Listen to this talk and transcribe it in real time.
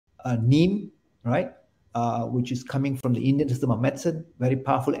Neem, right, which is coming from the Indian system of medicine, very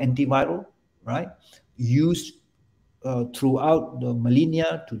powerful antiviral, right, used throughout the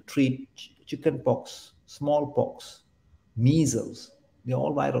millennia to treat chickenpox, smallpox, measles. They're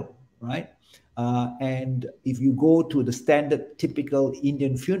all viral, right? And if you go to the standard typical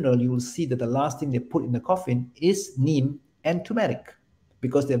Indian funeral, you will see that the last thing they put in the coffin is neem and turmeric,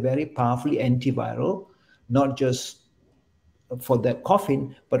 because they're very powerfully antiviral, not just for that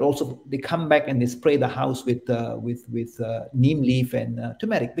coffin, but also they come back and they spray the house with neem leaf and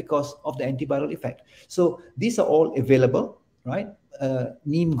turmeric because of the antiviral effect. So these are all available, right?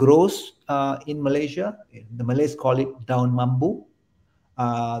 Neem grows in Malaysia. The Malays call it daun mambu.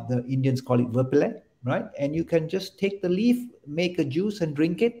 The Indians call it verpele, right? And you can just take the leaf, make a juice, and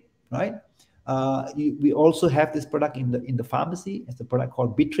drink it, right? We also have this product in the pharmacy. It's a product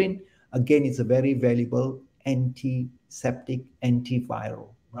called Bitrin. Again, it's a very valuable antiseptic, antiviral,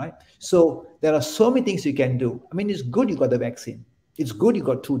 right? So there are so many things you can do. I mean, it's good you got the vaccine. It's good you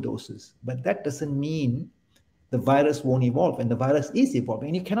got 2 doses, but that doesn't mean the virus won't evolve, and the virus is evolving,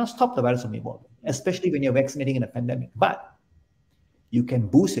 and you cannot stop the virus from evolving, especially when you're vaccinating in a pandemic. But you can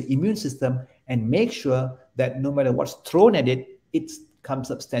boost your immune system and make sure that no matter what's thrown at it, it comes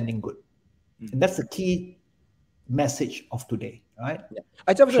up standing good. And that's the key message of today, right? Yeah.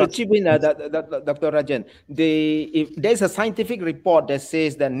 I just want to chip in, Dr. Rajen. If there's a scientific report that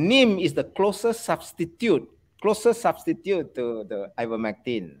says that Neem is the closest substitute to the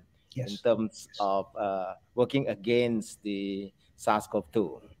ivermectin, yes, in terms of working against the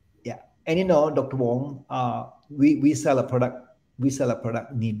SARS-CoV-2. Yeah, and you know, Dr. Wong, we sell a product. We sell a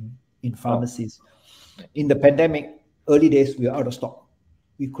product Neem in pharmacies. Oh. In the pandemic, early days, we were out of stock.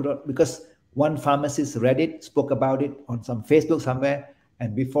 We could not, because one pharmacist read it, spoke about it on some Facebook somewhere,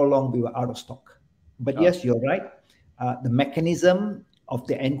 and before long, we were out of stock. But yes, you're right. The mechanism of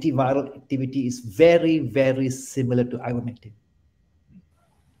the antiviral activity is very, very similar to ivermectin.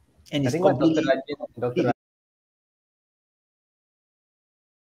 And it's completely, Dr.